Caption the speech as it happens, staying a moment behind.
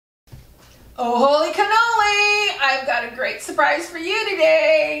Oh, holy cannoli! I've got a great surprise for you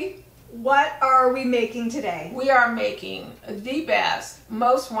today. What are we making today? We are making the best,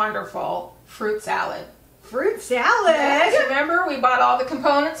 most wonderful fruit salad. Fruit salad? Yes, remember we bought all the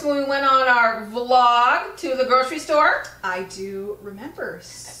components when we went on our vlog to the grocery store? I do remember.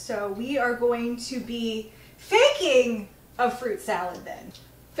 So we are going to be faking a fruit salad then.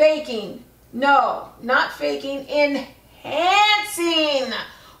 Faking. No, not faking. Enhancing.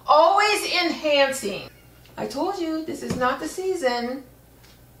 Always enhancing. I told you this is not the season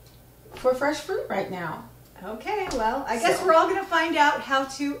for fresh fruit right now. Okay, well, I guess we're all going to find out how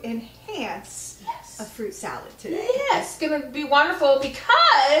to enhance a fruit salad today. Yes, it's going to be wonderful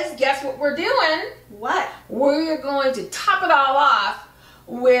because guess what we're doing? What? We're going to top it all off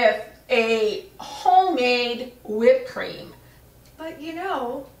with a homemade whipped cream. But you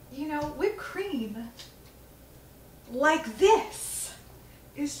know, whipped cream like this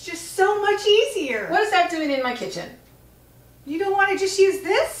is just so much easier. What is that doing in my kitchen? You don't want to just use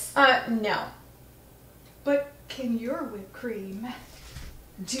this? No. But can your whipped cream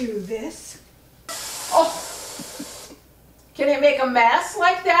do this? Oh, can it make a mess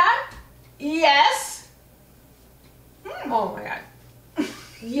like that? Yes. Oh my God.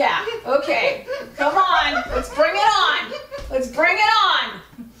 Yeah, okay. Come on, let's bring it on. Let's bring it on.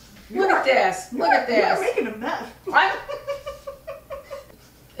 Look at this, look at this. You're making a mess. What?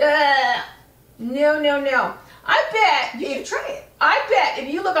 No. I bet You should try it. I bet if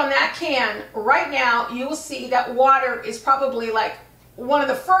you look on that can right now, you will see that water is probably like one of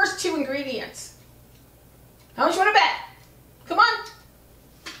the first two ingredients. How much you want to bet? Come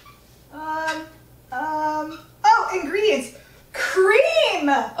on. Oh, ingredients. Cream.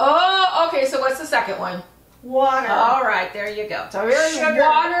 Oh, okay, so what's the second one? Water. All right, there you go. So very Sugar.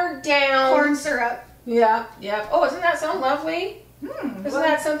 watered down. Corn syrup. Yeah. Oh, doesn't that sound lovely? Isn't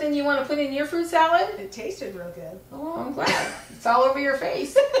that something you want to put in your fruit salad? It tasted real good. Oh, I'm glad. It's all over your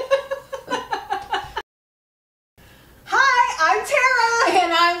face. Hi, I'm Tara.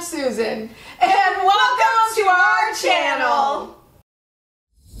 And I'm Susan. And welcome to our channel.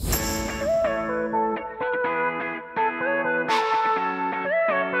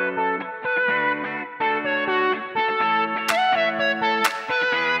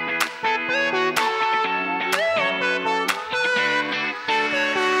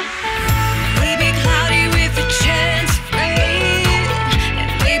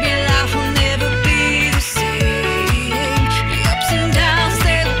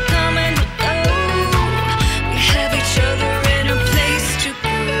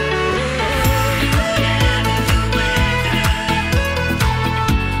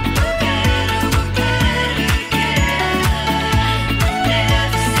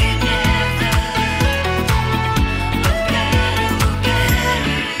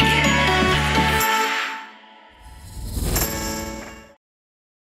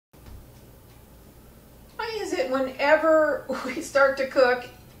 Whenever we start to cook,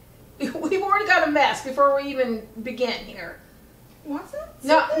 we've already got a mess before we even begin here. What's that?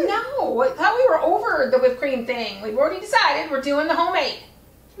 No. I thought we were over the whipped cream thing. We've already decided we're doing the homemade.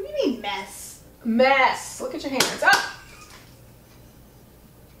 What do you mean mess? Mess. Look at your hands. Up.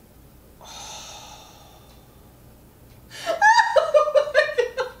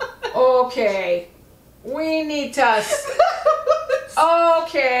 Okay. We need to...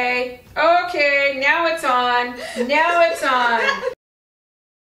 Okay, now it's on.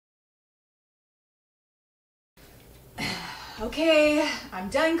 Okay, I'm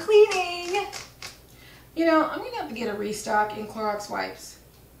done cleaning. You know, I'm going to have to get a restock in Clorox wipes.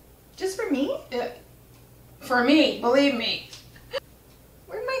 Just for me? For me, believe me.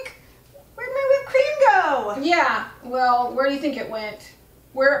 Where'd my whipped cream go? Yeah, well, where do you think it went?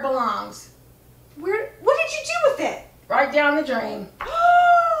 Where it belongs. What did you do with it? Right down the drain.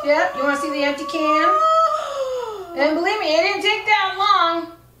 Yep, you want to see the empty can? And believe me, it didn't take that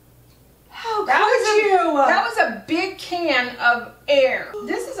long. How That was you? a big can of air.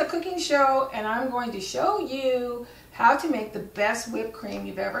 This is a cooking show, and I'm going to show you how to make the best whipped cream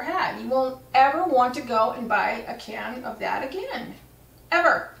you've ever had. You won't ever want to go and buy a can of that again.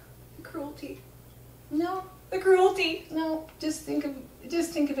 Ever. The cruelty. No. The cruelty. No. Just think of it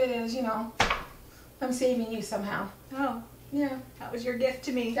as, I'm saving you somehow. Oh. Yeah. That was your gift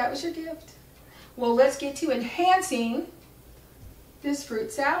to me. That was your gift. Well, let's get to enhancing this fruit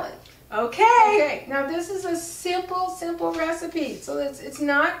salad. Okay. Now this is a simple recipe, so it's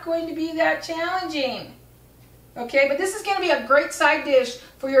not going to be that challenging. Okay, but this is going to be a great side dish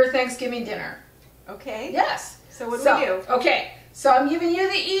for your Thanksgiving dinner. Okay. Yes. So what do we do? Okay, so I'm giving you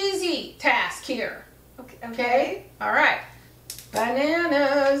the easy task here. Okay. All right.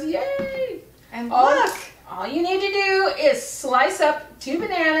 Bananas, yay! And look! All you need to do is slice up 2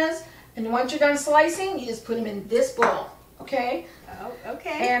 bananas, and once you're done slicing, you just put them in this bowl, okay? Oh,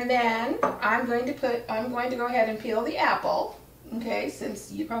 okay. And then I'm going to go ahead and peel the apple, okay?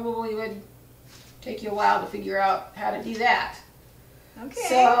 Since you probably would take you a while to figure out how to do that. Okay.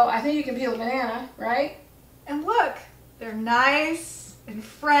 So I think you can peel a banana, right? And look, they're nice and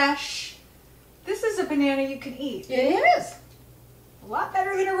fresh. This is a banana you can eat. It is. A lot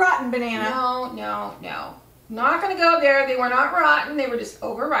better than a rotten banana. No, no, no. Not going to go there. They were not rotten. They were just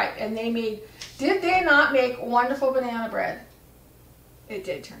overripe. And did they not make wonderful banana bread? It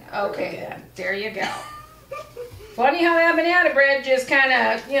did turn out. Okay, then. There you go. Funny how that banana bread just kind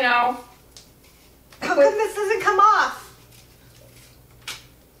of, you know. How come this doesn't come off?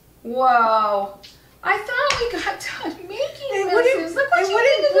 Whoa. I thought we got done making this. Look what it you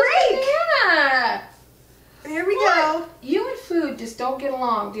wouldn't did to this break. banana. There we What? go. You and food just don't get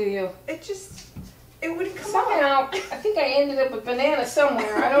along, do you? It wouldn't come Somehow, off. I think I ended up with banana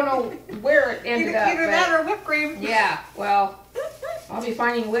somewhere. I don't know where it ended up. Either but- that or whipped cream. Yeah, well, I'll be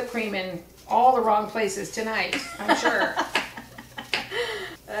finding whipped cream in all the wrong places tonight, I'm sure.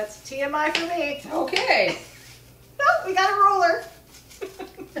 That's TMI for me. Okay. Oh, we got a roller.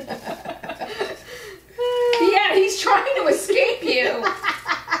 Yeah, he's trying to escape you.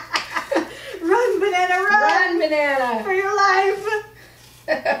 Run, banana, run. Run, banana. For your life.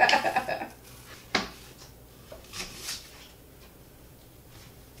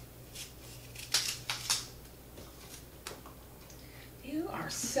 You are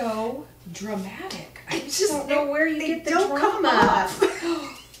so dramatic. I just don't know where you get the don't come drama. off.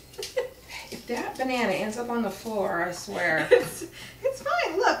 If that banana ends up on the floor, I swear. It's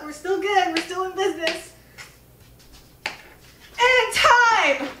fine. Look, we're still good. We're still in business. And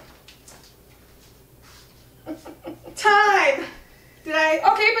time. Time. Did I?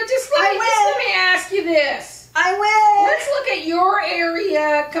 Okay, but just let me ask you this. I win. Let's look at your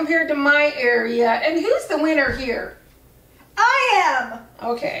area compared to my area, and who's the winner here? I am.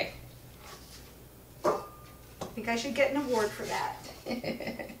 Okay. I think I should get an award for that.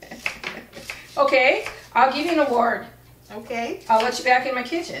 Okay, I'll give you an award. Okay. I'll let you back in my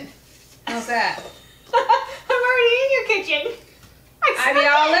kitchen. How's that? I'm already in your kitchen.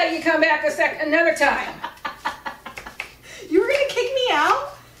 I'll let you come back another time. You were gonna kick me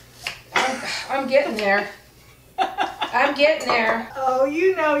out? I'm getting there. I'm getting there. Oh,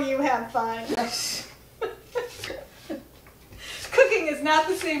 you know you have fun. Cooking is not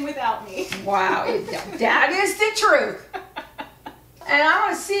the same without me. Wow, that is the truth. And I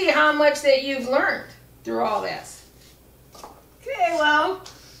want to see how much that you've learned through all this. Okay, well,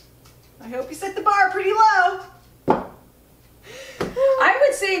 I hope you set the bar pretty low. I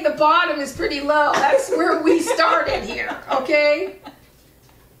would say the bottom is pretty low. That's where we started here, okay?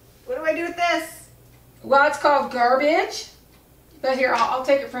 What do I do with this? Well, it's called garbage. But here, I'll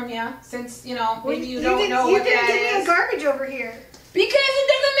take it from you, since, you know, maybe you don't know what that You didn't give me is. a garbage over here. Because it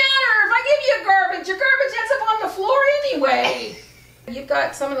doesn't matter. If I give you a garbage, your garbage ends up on the floor anyway. You've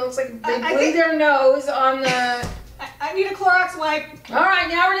got someone that looks like they blew their nose on the... I need a Clorox wipe. All right,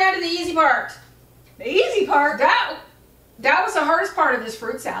 now we're down to the easy part. The easy part. That was the hardest part of this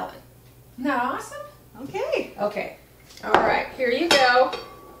fruit salad. Isn't that awesome? Okay. Okay. All right, here you go.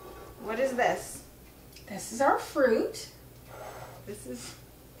 What is this? This is our fruit. This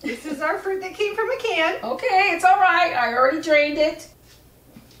is our fruit that came from a can. Okay, it's all right. I already drained it.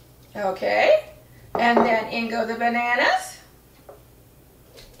 Okay. And then in go the bananas.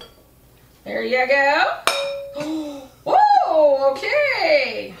 There you go. Whoa,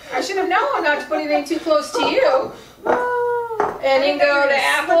 okay. I should have known not to put anything too close to you. Whoa. And in go the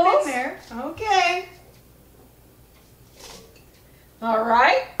apples. In there. Okay. All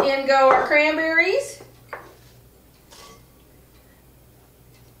right, in go our cranberries.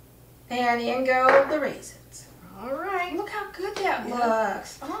 And in go the raisins. All right. Look how good that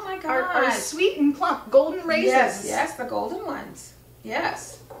looks. Oh my gosh. Our sweet and plump golden raisins. Yes, yes, the golden ones.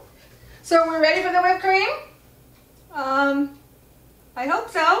 Yes. So we're ready for the whipped cream? I hope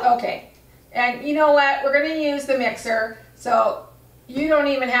so. Okay. And you know what? We're going to use the mixer, so you don't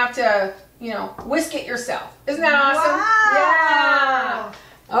even have to, you know, whisk it yourself. Isn't that awesome? Wow.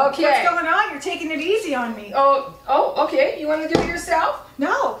 Yeah. Okay. What's going on? You're taking it easy on me. Oh, okay. You want to do it yourself?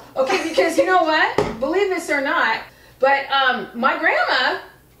 No. Okay, because you know what? Believe this or not, but my grandma,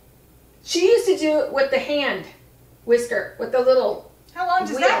 she used to do it with the hand whisker, with the little How long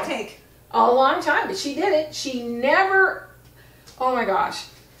does wheel. that take? A long time, but she did it. She never, oh my gosh.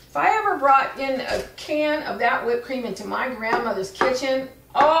 If I ever brought in a can of that whipped cream into my grandmother's kitchen,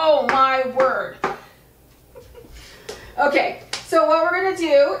 oh my word. Okay, So what we're going to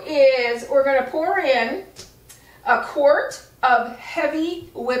do is we're going to pour in a quart of heavy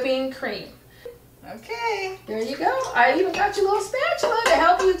whipping cream. Okay. There you go. I even got your little spatula to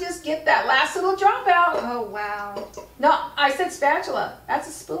help you just get that last little drop out. Oh, wow. No, I said spatula. That's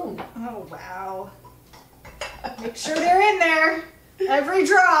a spoon. Oh, wow. Make sure they're in there. Every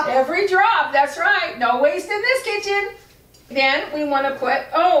drop. Every drop. That's right. No waste in this kitchen. Then we want to put,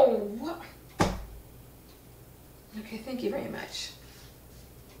 okay, thank you very much.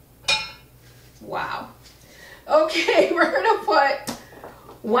 Wow. Okay, we're going to put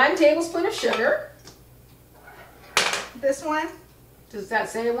 1 tablespoon of sugar. This one? Does that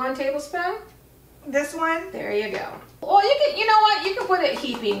say 1 tablespoon? This one? There you go. Well, you know what? You can put it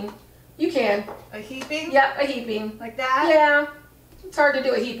heaping. You can. A heaping? Yep, a heaping. Like that? Yeah. It's hard to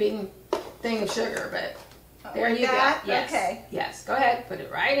do a heaping thing of sugar, but there like you that? go. Yes. Okay. Yes, go ahead. Put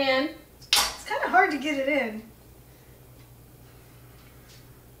it right in. It's kind of hard to get it in.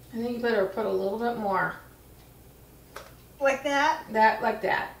 I think you better put a little bit more. Like that? Like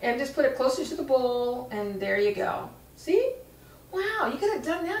that. And just put it closer to the bowl, and there you go. See? Wow, you could have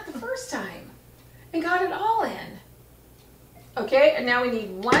done that the first time and got it all in. Okay, and now we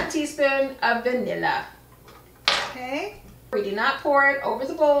need 1 teaspoon of vanilla. Okay. We do not pour it over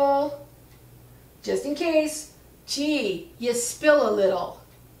the bowl, just in case, gee, you spill a little.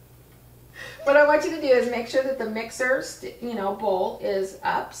 What I want you to do is make sure that the mixer, bowl is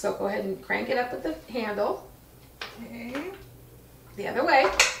up. So go ahead and crank it up with the handle. Okay. The other way.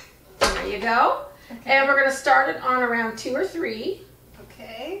 There you go. Okay. And we're going to start it on around 2 or 3.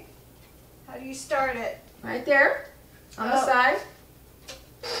 Okay. How do you start it? Right there on the side.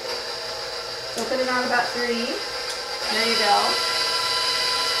 So put it on about 3. There you go.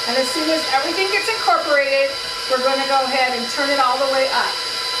 And as soon as everything gets incorporated, we're going to go ahead and turn it all the way up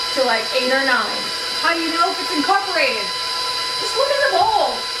to like 8 or 9. How do you know if it's incorporated? Just look in the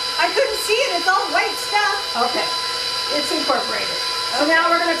bowl. I couldn't see it. It's all white stuff. Okay. It's incorporated. So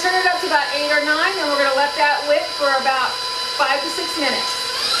now we're going to turn it up to about 8 or 9, and we're going to let that whip for about 5 to 6 minutes.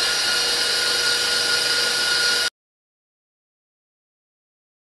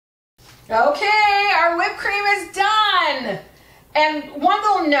 Okay, our whipped cream is done. And one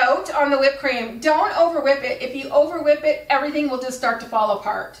little note on the whipped cream, don't over whip it. If you over whip it, everything will just start to fall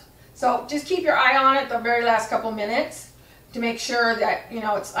apart. So just keep your eye on it the very last couple minutes to make sure that,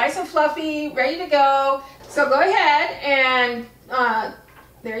 it's nice and fluffy, ready to go. So go ahead and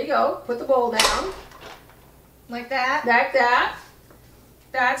there you go. Put the bowl down. Like that? Like that.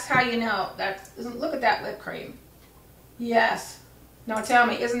 That's how you know. Look at that whipped cream. Yes. Now tell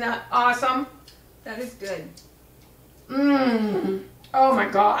me, isn't that awesome? That is good. Mmm. Oh my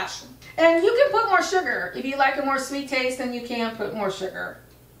gosh. And you can put more sugar. If you like a more sweet taste, then you can put more sugar.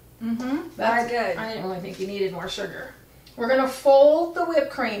 Mm-hmm. That's good. I didn't really think you needed more sugar. We're going to fold the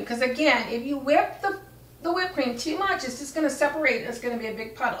whipped cream because, again, if you whip the whipped cream too much, it's just going to separate and it's going to be a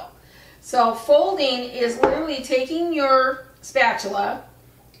big puddle. So folding is literally taking your spatula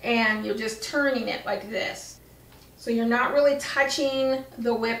and you're just turning it like this. So you're not really touching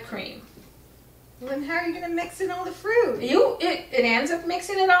the whipped cream. Well, then how are you going to mix in all the fruit? It ends up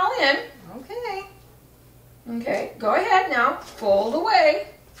mixing it all in. Okay. Okay, go ahead now. Fold away.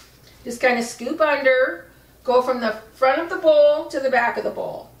 Just kind of scoop under. Go from the front of the bowl to the back of the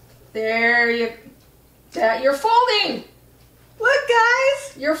bowl. There you're folding. Look,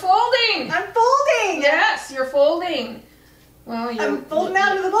 guys. You're folding. I'm folding. Yes, you're folding. Well, I'm folding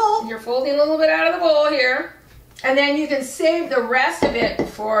out of the bowl. You're folding a little bit out of the bowl here. And then you can save the rest of it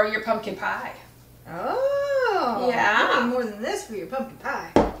for your pumpkin pie. Oh. Yeah. You need more than this for your pumpkin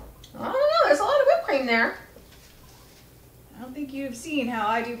pie. I don't know. There's a lot of whipped cream there. I don't think you've seen how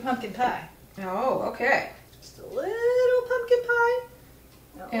I do pumpkin pie. Oh, okay. Just a little pumpkin pie.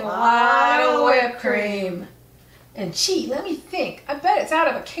 And a lot of whipped cream. And gee, let me think. I bet it's out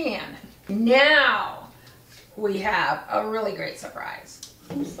of a can. Now we have a really great surprise.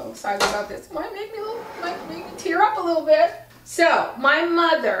 I'm so excited about this. Might make me tear up a little bit. So, my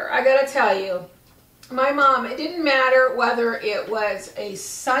mother, I gotta tell you, my mom, it didn't matter whether it was a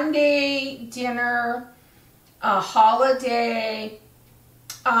Sunday dinner, a holiday,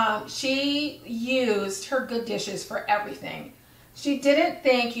 she used her good dishes for everything. She didn't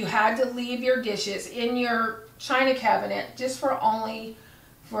think you had to leave your dishes in your china cabinet just for holiday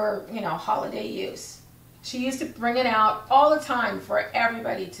use. She used to bring it out all the time for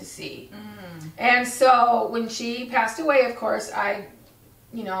everybody to see. Mm. And so when she passed away, of course, I,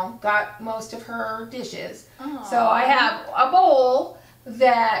 got most of her dishes. Aww. So I have a bowl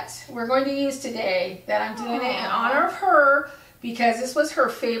that we're going to use today that I'm doing it in honor of her because this was her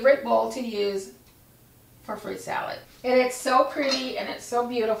favorite bowl to use for fruit salad. And it's so pretty and it's so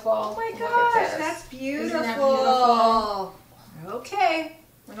beautiful. Oh my Look at gosh, this. that's beautiful. Isn't that beautiful? Okay,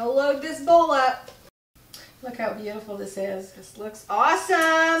 I'm gonna load this bowl up. Look how beautiful this is. This looks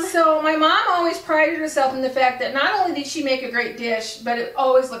awesome. So my mom always prided herself in the fact that not only did she make a great dish, but it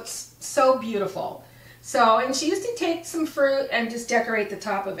always looked so beautiful. So, and she used to take some fruit and just decorate the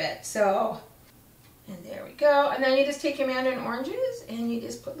top of it. So, and there we go. And then you just take your mandarin oranges and you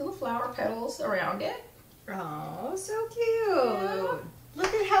just put little flower petals around it. Oh, so cute. Yeah.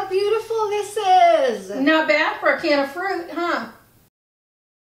 Look at how beautiful this is. Not bad for a can of fruit, huh?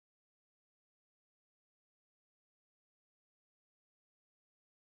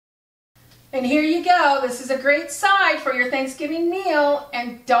 And here you go. This is a great side for your Thanksgiving meal.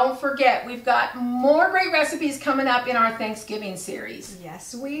 And don't forget, we've got more great recipes coming up in our Thanksgiving series.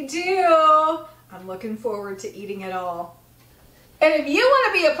 Yes, we do. I'm looking forward to eating it all. And if you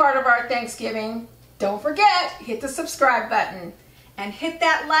want to be a part of our Thanksgiving, don't forget, hit the subscribe button. And hit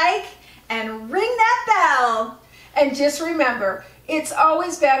that like and ring that bell. And just remember, it's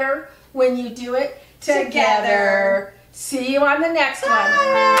always better when you do it together. See you on the next one.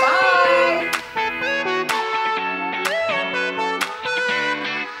 Bye.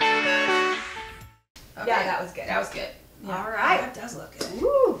 Okay. Yeah, that was good. That was good. All right. That does look good.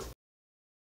 Woo.